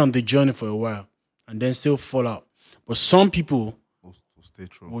stay on the journey for a while and then still fall out. But some people Will stay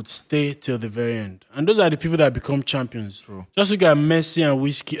true. would stay till the very end. And those are the people that become champions. True. Just look at Messi and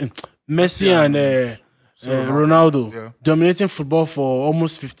Ronaldo Yeah. dominating football for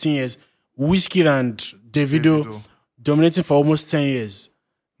almost 15 years. Whiskey and Davido dominating for almost 10 years.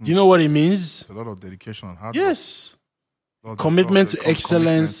 Do you know what it means? It's a lot of dedication and hard work. Yes. Lot of- Commitment to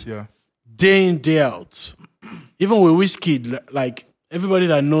excellence. Day in, day out. Even with Whiskey, like everybody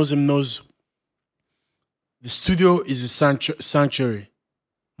that knows him knows the studio is a sanctuary.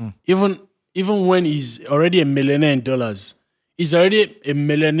 Even when he's already a millionaire in dollars, he's already a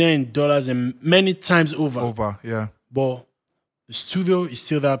millionaire in dollars and many times over. Yeah. But the studio is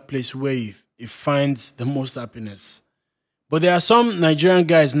still that place where he finds the most happiness. But there are some Nigerian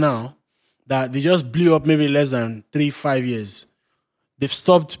guys now that they just blew up maybe less than 3-5 years. They've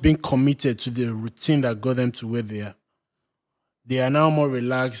stopped being committed to the routine that got them to where they are. They are now more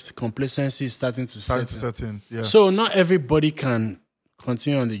relaxed. Complacency is starting to set in. Yeah. So not everybody can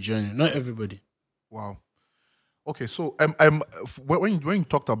continue on the journey. Not everybody. Wow. Okay, so when you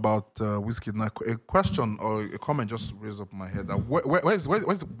talked about Whiskey, now a question or a comment just raised up in my head. That where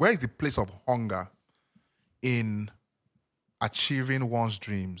is the place of hunger in achieving one's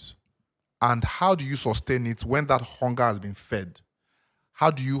dreams, and how do you sustain it when that hunger has been fed? How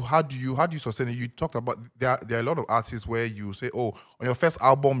do you sustain it? You talked about there are a lot of artists where you say, oh, on your first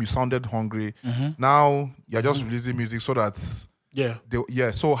album you sounded hungry. Now you're just releasing music so that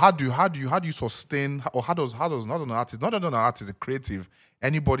So how do you sustain, or how does not an artist, a creative,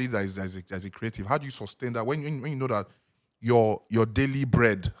 anybody that is as a creative, how do you sustain that when you know that your daily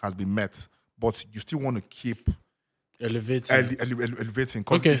bread has been met, but you still want to keep elevating?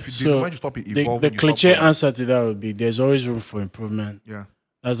 Okay, so when you stop evolving, the cliche answer to that would be there's always room for improvement. Yeah,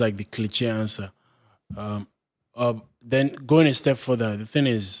 that's like the cliche answer. Then going a step further, the thing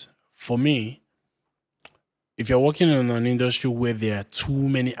is, for me, if you're working in an industry where there are too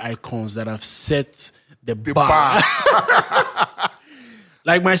many icons that have set the bar.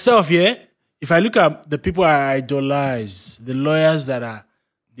 Like myself, if I look at the people I idolize, the lawyers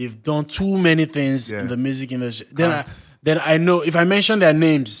they've done too many things in the music industry, then I know, if I mention their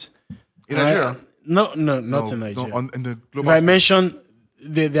names. In Nigeria? Not in Nigeria. No, in the global if I mention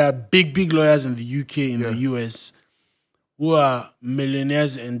there are big lawyers in the UK, in the US, who are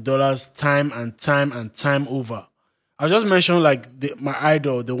millionaires in dollars time and time over. I'll just mention like my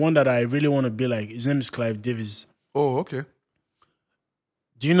idol, the one that I really want to be like. His name is Clive Davis. Oh, okay.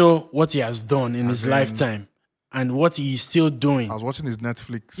 Do you know what he has done in his lifetime and what he's still doing? I was watching his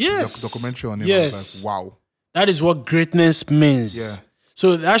Netflix documentary on him. Yes. I was like, wow. That is what greatness means. Yeah.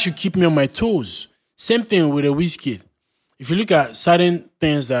 So that should keep me on my toes. Same thing with a Whiskey. If you look at certain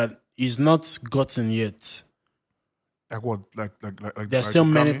things that he's not gotten yet, like what? Like there's still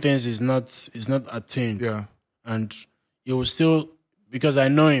many things is not attained. Yeah. And it will still, because I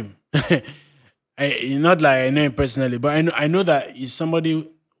know him. Not like I know him personally, but I know that he's somebody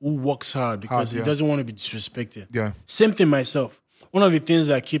who works hard because he doesn't want to be disrespected. Yeah. Same thing myself. One of the things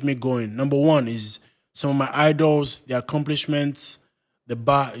that keep me going, number one, is some of my idols, their accomplishments. The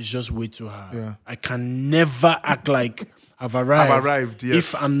bar is just way too high. Yeah. I can never act like I've arrived. Yes.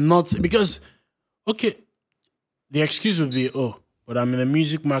 If I'm not, because, okay, the excuse would be, but I'm in a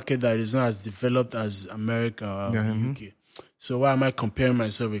music market that is not as developed as America or the UK. So why am I comparing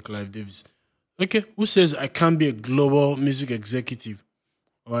myself with Clive Davis? Okay, who says I can't be a global music executive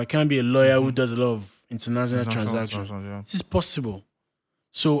or I can't be a lawyer who does a lot of international transactions? This is possible.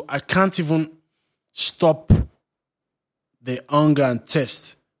 So I can't even stop the hunger and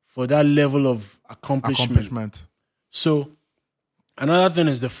test for that level of accomplishment. So another thing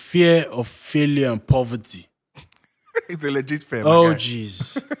is the fear of failure and poverty. It's a legit fear. Oh,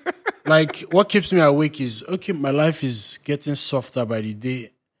 jeez. Like, what keeps me awake is, okay, my life is getting softer by the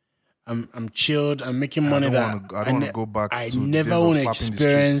day. I'm chilled. I'm making money that I don't want to go back. I to the never days of want to slapping the streets.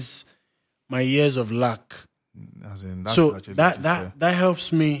 experience my years of luck. As in, that's So actually that legit, that that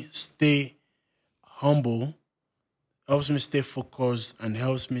helps me stay humble, helps me stay focused, and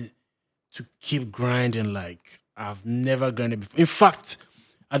helps me to keep grinding like I've never grinded before. In fact,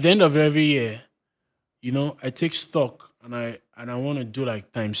 at the end of every year, I take stock and I want to do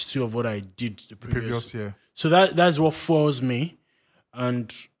like times two of what I did the previous year. So that's what fuels me,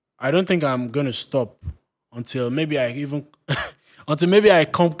 and I don't think I'm gonna stop until maybe until maybe I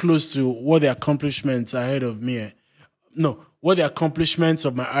come close to what the accomplishments ahead of me. No, what the accomplishments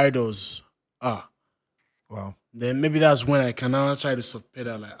of my idols are. Wow. Then maybe that's when I can now try to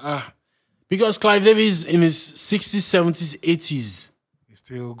subpedal because Clive Davis in his 60s, 70s, 80s He's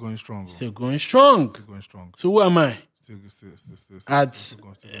still going strong. still going strong. Still going strong. So who am I? Still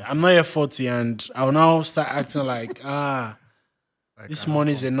going. I'm not yet 40 and I'll now start acting like Like, this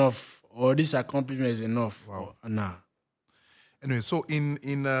money is enough or this accomplishment is enough. Wow. Nah. Anyway, so in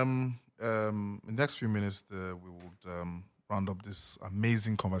the next few minutes, we would round up this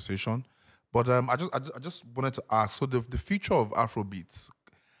amazing conversation. But I just wanted to ask. So the future of Afrobeats,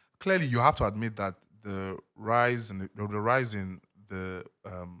 clearly you have to admit that the rise in the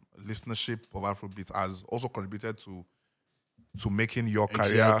listenership of Afrobeats has also contributed to making your career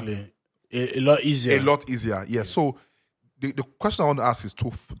Exactly. A lot easier. a lot easier. Yeah. So the question I want to ask is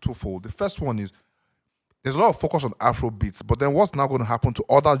twofold. The first one is, there's a lot of focus on Afrobeats, but then what's now going to happen to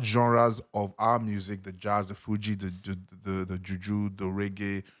other genres of our music, the jazz, the Fuji, the juju, the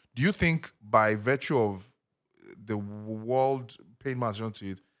reggae? Do you think by virtue of the world paying more attention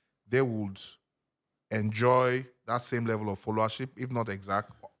to it, they would enjoy that same level of followership, if not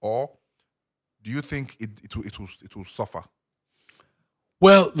exact, or do you think it will suffer?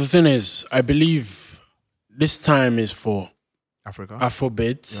 Well, the thing is, I believe this time is for Africa?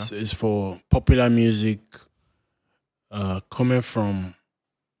 Afrobeats, is for popular music coming from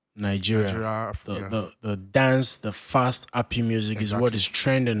Nigeria. The dance, the fast, happy music is what is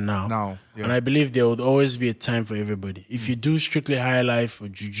trending now. Yeah. And I believe there would always be a time for everybody. If you do strictly high life or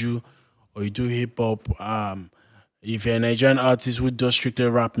juju, or you do hip hop, if you're a Nigerian artist who does strictly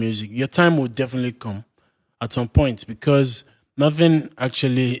rap music, your time will definitely come at some point because nothing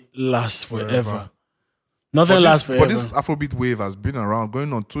actually lasts forever. Nothing lasts forever. But this Afrobeat wave has been around,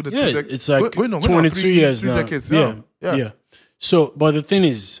 going on it's like going on 22 years now. Decades, yeah. So, but the thing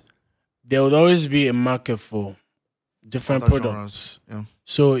is, there would always be a market for different Other products. genres, yeah.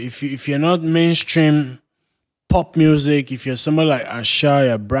 So if you're not mainstream pop music, if you're someone like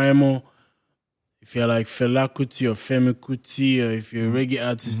Asha or Brimo, if you're like Fela Kuti or Femi Kuti, or if you're a reggae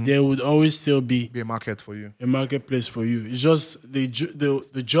artist, there would always still be a market for you. A marketplace for you. It's just the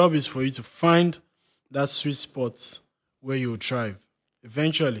job is for you to find that sweet spot where you will thrive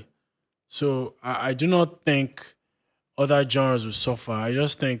eventually. So I do not think other genres will suffer. I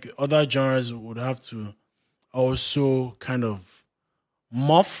just think other genres would have to also kind of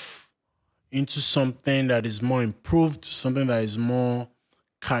morph into something that is more improved, something that is more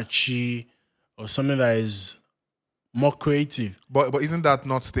catchy, or something that is more creative. But isn't that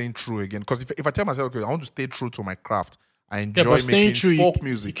not staying true again? Because if I tell myself, okay, I want to stay true to my craft, I enjoy but staying making true, folk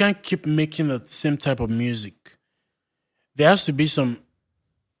music. You can't keep making the same type of music. There has to be some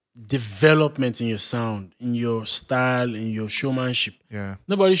development in your sound, in your style, in your showmanship. Yeah.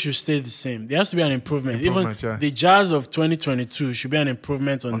 Nobody should stay the same. There has to be an improvement. Even the jazz of 2022 should be an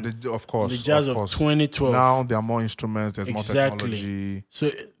improvement on the jazz of 2012. Now there are more instruments, there's more technology. So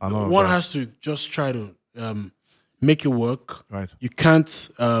one has to just try to make it work. Right. You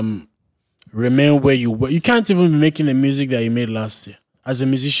can't remain where you were. You can't even be making the music that you made last year as a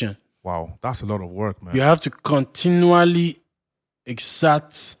musician. Wow, that's a lot of work, man. You have to continually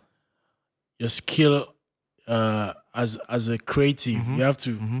exert your skill as a creative. You have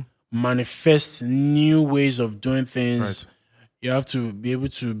to manifest new ways of doing things. Right. You have to be able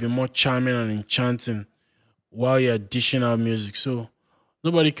to be more charming and enchanting while you're dishing out music. So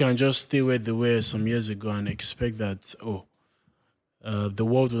nobody can just stay where they were some years ago and expect that, the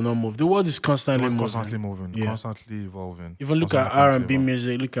world will not move. The world is constantly moving. Yeah. Constantly evolving. Even look at R&B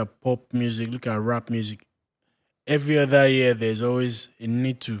music, look at pop music, look at rap music. Every other year, there's always a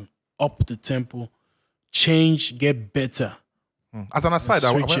need to up the tempo, change, get better. As an aside,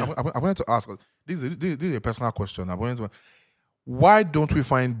 I wanted to ask, this is a personal question. Why don't we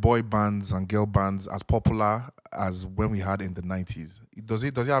find boy bands and girl bands as popular as when we had in the 90s? Does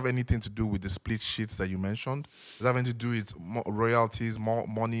it have anything to do with the split sheets that you mentioned? Does it have anything to do with more royalties, more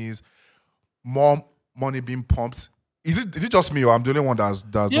money being pumped? Is it just me, or I'm the only one that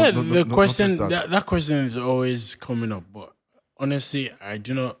the question that question is always coming up, but honestly, I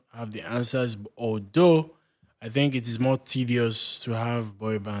do not have the answers. Although I think it is more tedious to have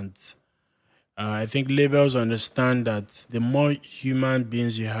boy bands. I think labels understand that the more human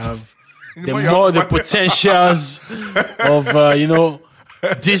beings you have, the more the potentials of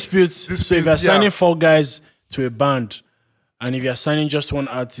disputes. So if you're signing 4 guys to a band, and if you're signing just one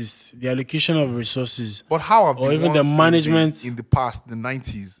artist, the allocation of resources, But how have or even the management in the past, the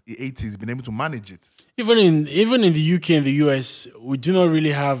 90s, the 80s, been able to manage it? even in the UK and the US, we do not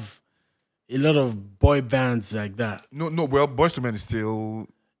really have a lot of boy bands like that. No. Well, Boyz II Men is still.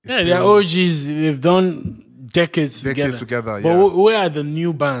 They're OGs. They've done decades together. Yeah. But where are the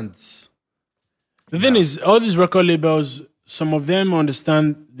new bands? The thing is, all these record labels, some of them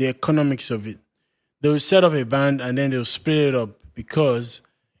understand the economics of it. They will set up a band and then they'll split it up because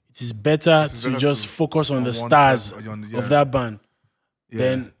it is better to just focus on the stars of that band. Yeah.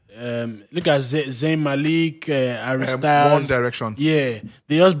 Then look at Zayn Malik, Harry Styles. One Direction. Yeah,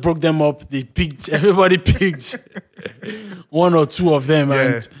 they just broke them up. They picked, everybody picked one or two of them,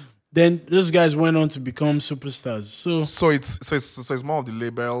 and then those guys went on to become superstars. So it's more of the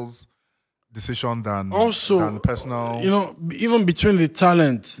labels' decision than also personal. Even between the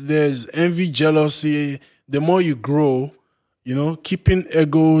talent, there's envy, jealousy. The more you grow, keeping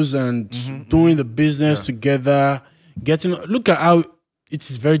egos and doing the business together, look at how it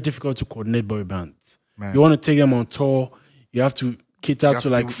is very difficult to coordinate boy bands. Man. You want to take them on tour, you have to cater to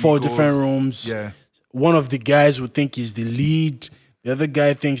like 4 different rooms. Yeah. One of the guys would think he's the lead. The other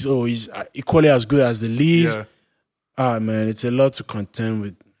guy thinks, he's equally as good as the lead. Yeah. Man, it's a lot to contend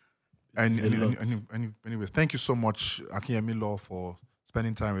with. Anyways, thank you so much, Akinyemi Law, for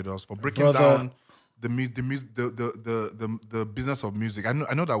spending time with us, for breaking down the business of music. I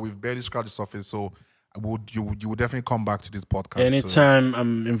know that we've barely scratched the surface, so you would definitely come back to this podcast. Anytime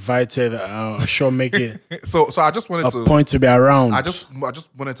I'm invited, I'll sure make it. So I just wanted a point to be around. I just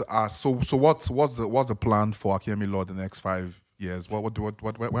wanted to ask. So what's the plan for Akinyemi Law the next 5 years? I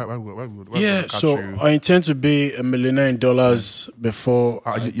intend to be $1 million before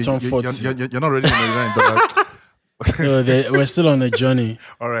I turn 40. You're not ready for $1 million. No, we're still on the journey.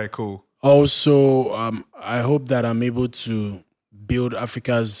 All right, cool. Also, I hope that I'm able to build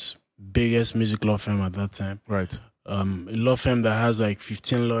Africa's biggest music law firm at that time. Right. A law firm that has like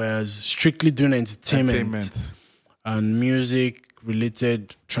 15 lawyers strictly doing entertainment. And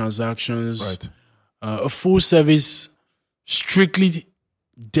music-related transactions. Right. A full service, strictly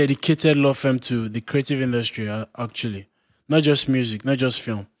dedicated law firm to the creative industry, actually. Not just music, not just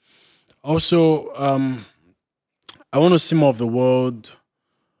film. Also, I want to see more of the world.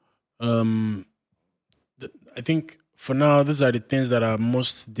 I think for now, these are the things that are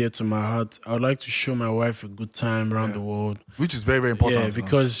most dear to my heart. I would like to show my wife a good time around the world. Which is very, very important. Yeah,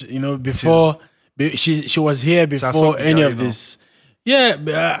 because, before, she was here before any of this. Yeah,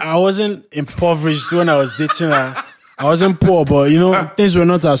 I wasn't impoverished when I was dating her. I wasn't poor, but, things were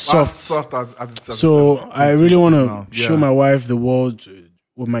not as soft. So I really want to show my wife the world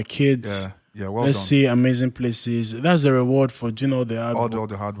with my kids. Yeah, Let's see amazing places. That's the reward for doing all the hard work. All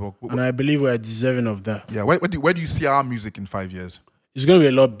the hard work. And I believe we're deserving of that. Yeah, where do you see our music in 5 years? It's going to be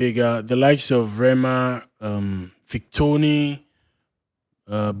a lot bigger. The likes of Rema, Victoni,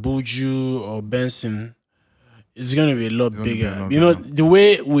 Buju, or Benson, it's going to be a lot bigger. The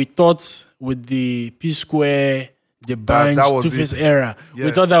way we thought with the P Square, the Banj, Two-Face era,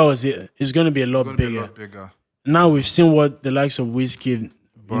 we thought that was it. It's going to be a lot bigger. Now we've seen what the likes of Wizkid.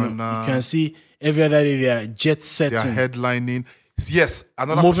 You can see every other day they are jet setting. They are headlining. Yes,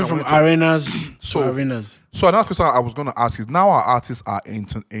 moving from arenas to arenas. So another question I was going to ask is, now our artists are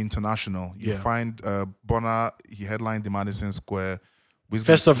international. You find Burna, he headlined the Madison Square.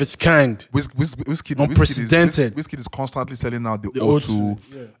 First of its kind. Unprecedented. Wizkid is constantly selling out the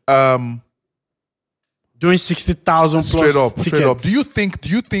O2. Doing 60,000 plus tickets. Straight up. Do you think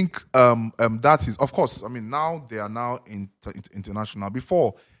that is, of course, I mean, now they are now international.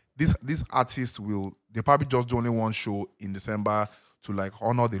 Before, these artists they probably just do only one show in December to like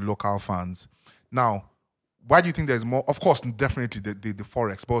honor the local fans. Now, why do you think there's more? Of course, definitely the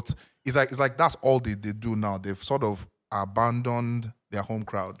Forex, but it's like that's all they do now. They've sort of abandoned their home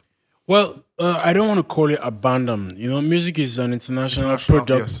crowd. Well, I don't want to call it abandon. Music is an international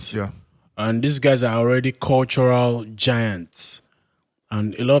product. Yes, yeah. And these guys are already cultural giants.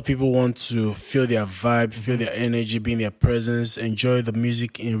 And a lot of people want to feel their vibe, feel their energy, be in their presence, enjoy the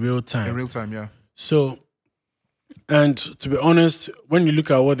music in real time. In real time, yeah. So, and to be honest, when you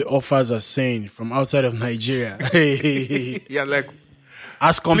look at what the offers are saying from outside of Nigeria, yeah, like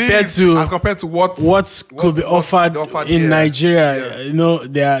as compared to what could be offered in Nigeria,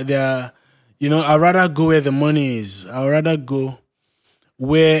 they're I'd rather go where the money is. I'd rather go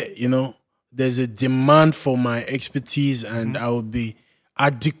where, there's a demand for my expertise and I will be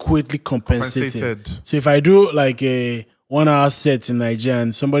adequately compensated. So if I do like a 1 hour set in Nigeria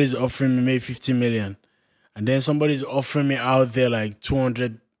and somebody's offering me maybe 50 million, and then somebody's offering me out there like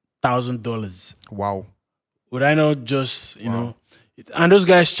 $200,000. Wow. Would I not just, know? And those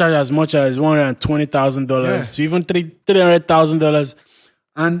guys charge as much as $120,000 to even $300,000.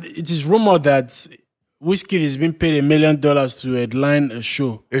 And it is rumored that Wizkid is being paid $1 million to headline a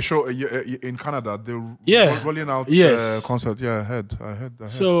show. A show in Canada. They're rolling out concert. Yeah, I heard.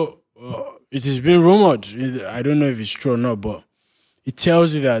 So it is being rumored. I don't know if it's true or not, but it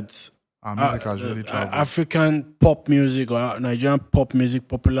tells you that music has really traveled. African pop music or Nigerian pop music,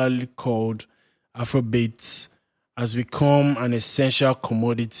 popularly called Afrobeats, has become an essential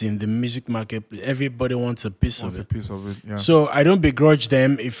commodity in the music market. Everybody wants a piece of it. Yeah. So I don't begrudge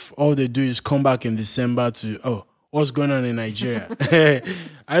them if all they do is come back in December to, what's going on in Nigeria?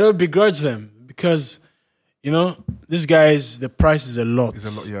 I don't begrudge them because, these guys, the price is a lot.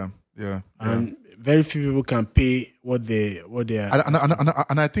 It's a lot, yeah. And very few people can pay what they are.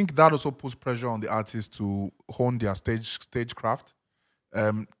 And I think that also puts pressure on the artists to hone their stage craft.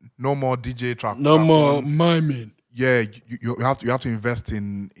 No more DJ track. No more miming. Yeah, you have to invest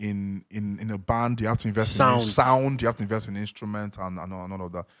in a band. You have to invest in sound. You have to invest in instruments and all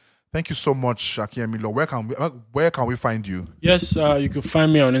of that. Thank you so much, Akinyemi Law. Where can we find you? Yes, you can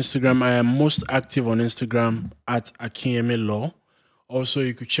find me on Instagram. I am most active on Instagram at Akinyemi Law. Also,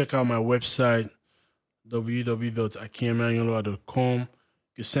 you could check out my website www.akinyemianyoloa.com. You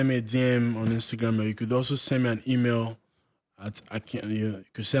can send me a DM on Instagram, or you could also send me an email you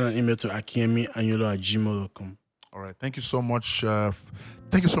could send an email to akinyemianyoloa@gmail.com. All right. Thank you so much.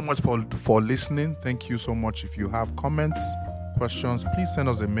 Thank you so much for listening. Thank you so much. If you have comments, questions, please send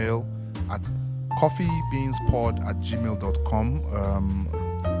us a mail at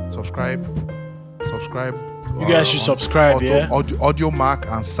coffeebeanspod@gmail.com. Subscribe. You guys should subscribe, Audio Mac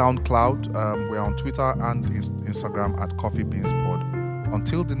and SoundCloud. We're on Twitter and Instagram at coffeebeanspod.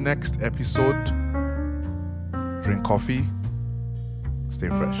 Until the next episode, drink coffee, stay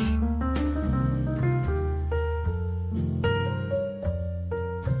fresh.